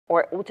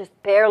or it will just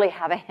barely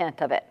have a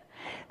hint of it.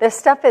 This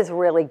stuff is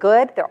really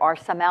good. There are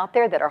some out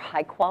there that are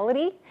high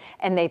quality,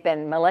 and they've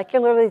been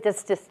molecularly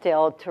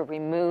distilled to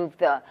remove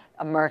the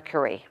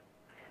mercury,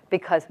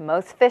 because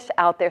most fish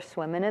out there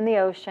swimming in the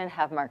ocean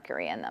have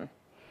mercury in them.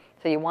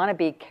 So you want to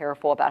be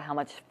careful about how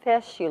much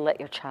fish you let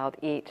your child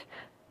eat.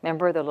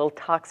 Remember, the little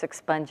toxic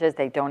sponges,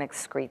 they don't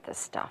excrete this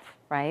stuff,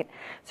 right?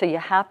 So you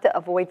have to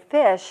avoid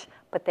fish,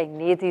 but they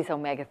need these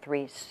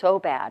omega-3s so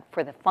bad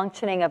for the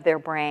functioning of their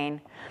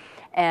brain,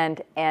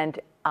 and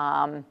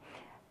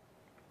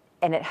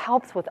it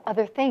helps with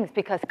other things,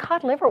 because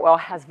cod liver oil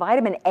has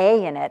vitamin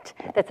A in it.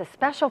 That's a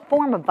special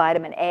form of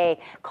vitamin A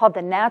called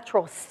the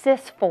natural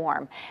cis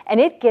form, and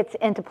it gets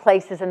into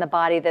places in the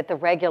body that the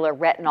regular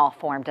retinol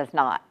form does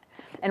not.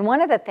 And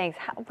one of the things,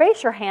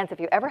 raise your hands if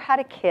you ever had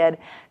a kid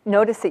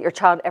notice that your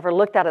child ever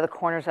looked out of the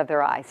corners of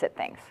their eyes at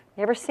things.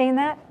 You ever seen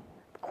that?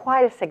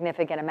 Quite a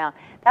significant amount.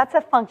 That's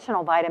a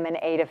functional vitamin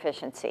A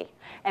deficiency.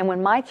 And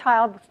when my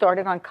child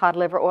started on cod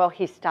liver oil,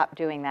 he stopped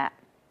doing that.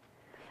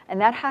 And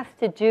that has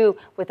to do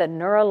with a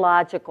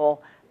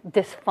neurological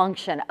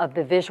dysfunction of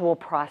the visual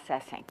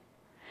processing.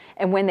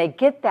 And when they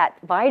get that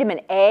vitamin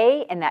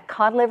A and that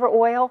cod liver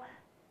oil,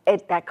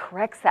 that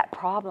corrects that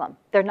problem.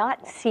 They're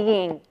not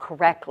seeing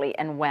correctly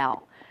and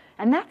well.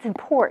 And that's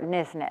important,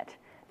 isn't it?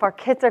 If our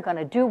kids are going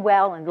to do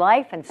well in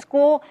life and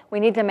school, we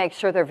need to make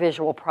sure their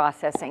visual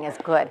processing is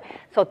good.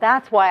 So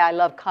that's why I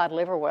love cod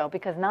liver oil,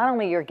 because not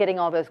only you're getting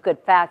all those good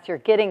fats, you're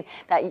getting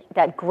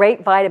that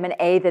great vitamin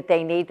A that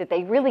they need that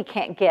they really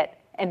can't get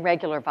in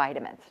regular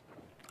vitamins.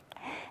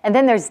 And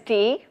then there's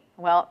D.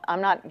 Well,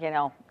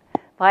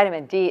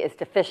 vitamin D is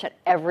deficient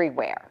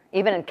everywhere,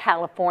 even in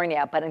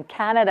California, but in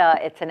Canada,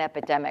 it's in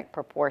epidemic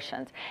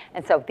proportions.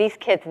 And so these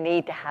kids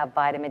need to have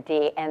vitamin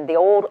D, and the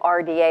old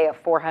RDA of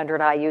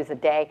 400 IUs a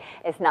day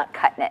is not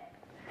cutting it.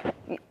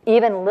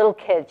 Even little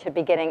kids should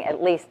be getting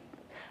at least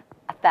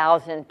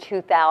 1,000,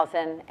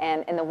 2,000,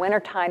 and in the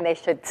wintertime,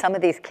 some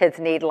of these kids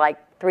need like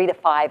 3 to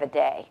 5 a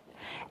day.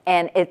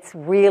 And it's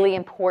really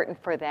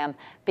important for them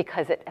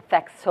because it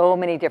affects so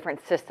many different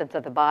systems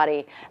of the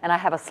body. And I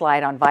have a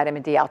slide on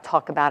vitamin D. I'll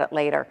talk about it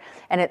later.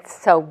 And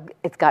it's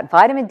got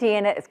vitamin D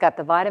in it, it's got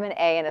the vitamin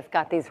A, and it's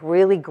got these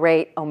really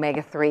great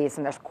omega-3s.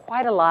 And there's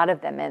quite a lot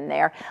of them in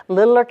there.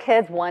 Littler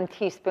kids, 1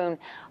 teaspoon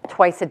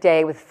twice a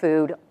day with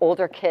food.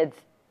 Older kids,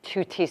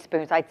 2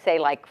 teaspoons. I'd say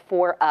like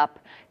 4 up,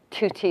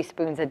 2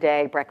 teaspoons a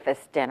day,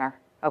 breakfast, dinner.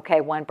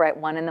 Okay,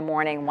 one in the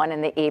morning, 1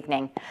 in the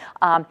evening.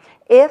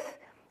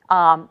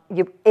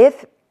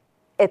 If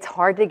it's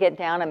hard to get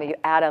down, you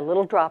add a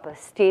little drop of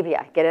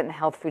stevia. Get it in the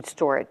health food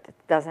store. It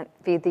doesn't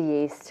feed the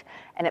yeast,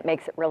 and it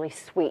makes it really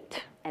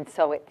sweet. And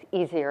so it's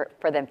easier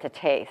for them to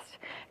taste.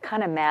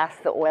 Kind of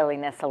masks the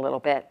oiliness a little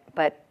bit,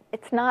 but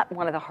it's not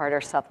one of the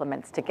harder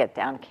supplements to get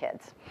down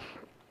kids.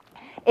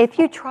 If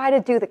you try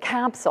to do the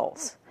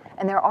capsules,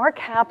 and there are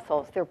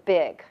capsules, they're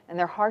big, and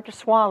they're hard to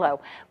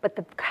swallow, but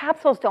the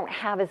capsules don't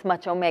have as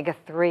much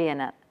omega-3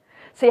 in it.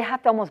 So you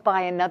have to almost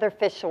buy another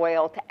fish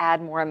oil to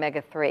add more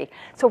omega-3.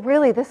 So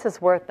really, this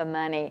is worth the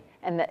money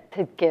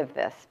to give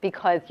this,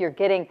 because you're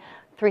getting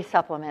 3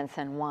 supplements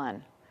in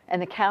one.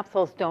 And the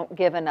capsules don't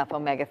give enough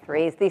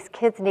omega-3s. These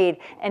kids need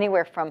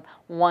anywhere from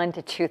 1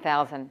 to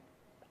 2,000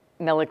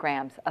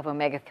 milligrams of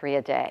omega-3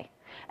 a day.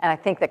 And I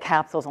think the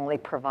capsules only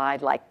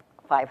provide like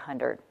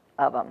 500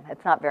 of them.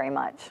 It's not very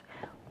much.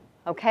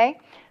 Okay?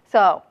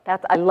 So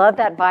I love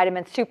that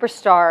vitamin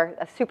superstar,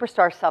 a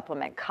superstar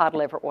supplement, cod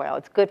liver oil.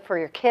 It's good for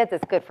your kids.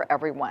 It's good for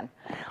everyone.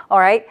 All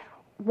right.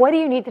 What do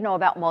you need to know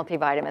about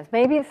multivitamins?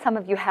 Maybe some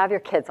of you have your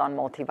kids on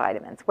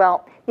multivitamins.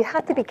 Well, you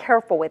have to be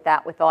careful with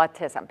that with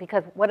autism,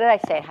 because what did I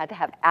say? It had to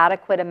have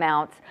adequate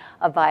amounts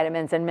of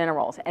vitamins and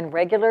minerals. And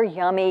regular,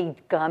 yummy,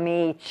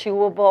 gummy,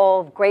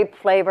 chewable, grape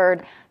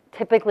flavored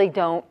typically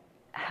don't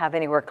have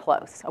anywhere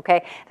close,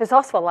 okay? There's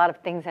also a lot of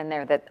things in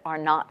there that are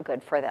not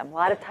good for them. A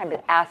lot of times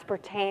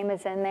aspartame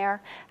is in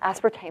there.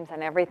 Aspartame's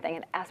in everything,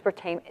 and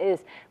aspartame is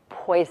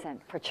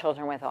poison for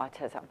children with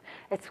autism.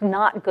 It's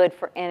not good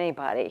for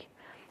anybody,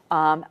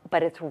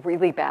 but it's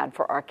really bad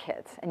for our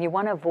kids. And you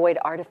want to avoid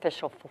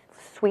artificial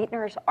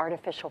sweeteners,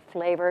 artificial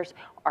flavors,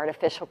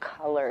 artificial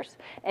colors.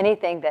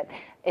 Anything that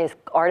is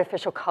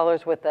artificial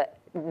colors with a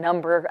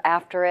number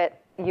after it,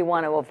 you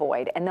want to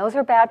avoid. And those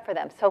are bad for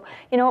them. So,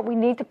 you know what? We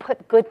need to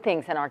put good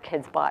things in our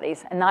kids'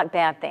 bodies and not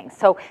bad things.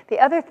 So the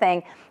other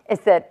thing is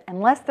that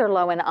unless they're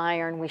low in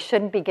iron, we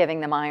shouldn't be giving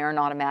them iron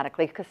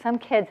automatically, because some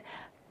kids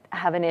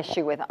have an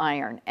issue with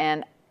iron.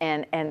 And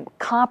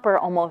copper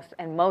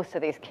in most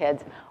of these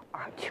kids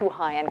are too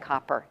high in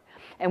copper.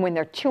 And when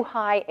they're too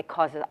high, it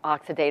causes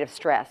oxidative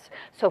stress.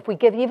 So if we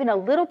give even a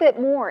little bit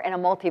more in a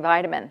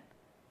multivitamin,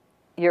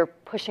 you're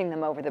pushing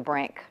them over the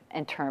brink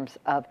in terms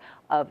of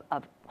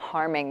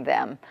harming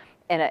them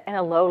in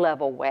a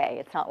low-level way.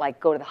 It's not like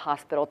go to the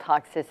hospital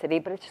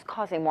toxicity, but it's just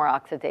causing more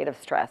oxidative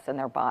stress in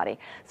their body.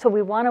 So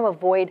we want to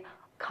avoid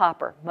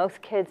copper.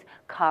 Most kids,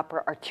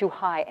 copper are too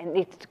high and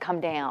needs to come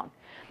down.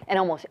 And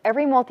almost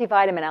every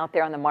multivitamin out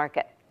there on the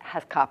market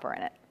has copper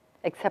in it,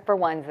 except for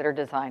ones that are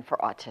designed for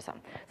autism.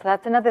 So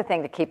that's another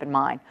thing to keep in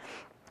mind.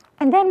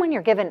 And then when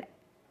you're given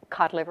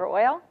cod liver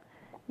oil,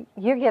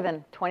 you're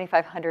given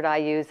 2,500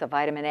 IUs of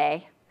vitamin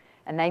A,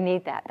 and they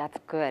need that. That's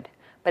good.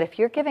 But if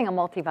you're giving a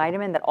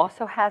multivitamin that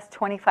also has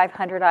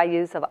 2,500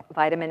 IUs of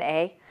vitamin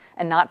A,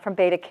 and not from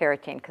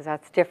beta-carotene, because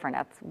that's different.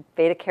 That's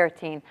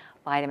beta-carotene,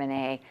 vitamin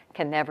A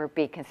can never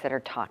be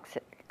considered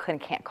toxic,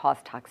 can't cause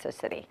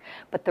toxicity.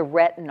 But the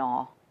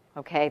retinol,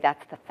 okay,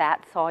 that's the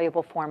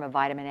fat-soluble form of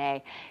vitamin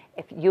A.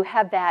 If you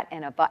have that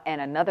in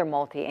another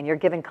multi and you're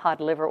giving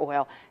cod liver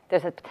oil,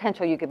 there's a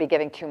potential you could be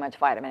giving too much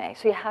vitamin A.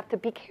 So you have to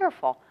be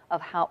careful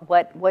of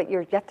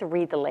you have to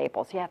read the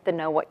labels. You have to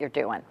know what you're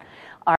doing.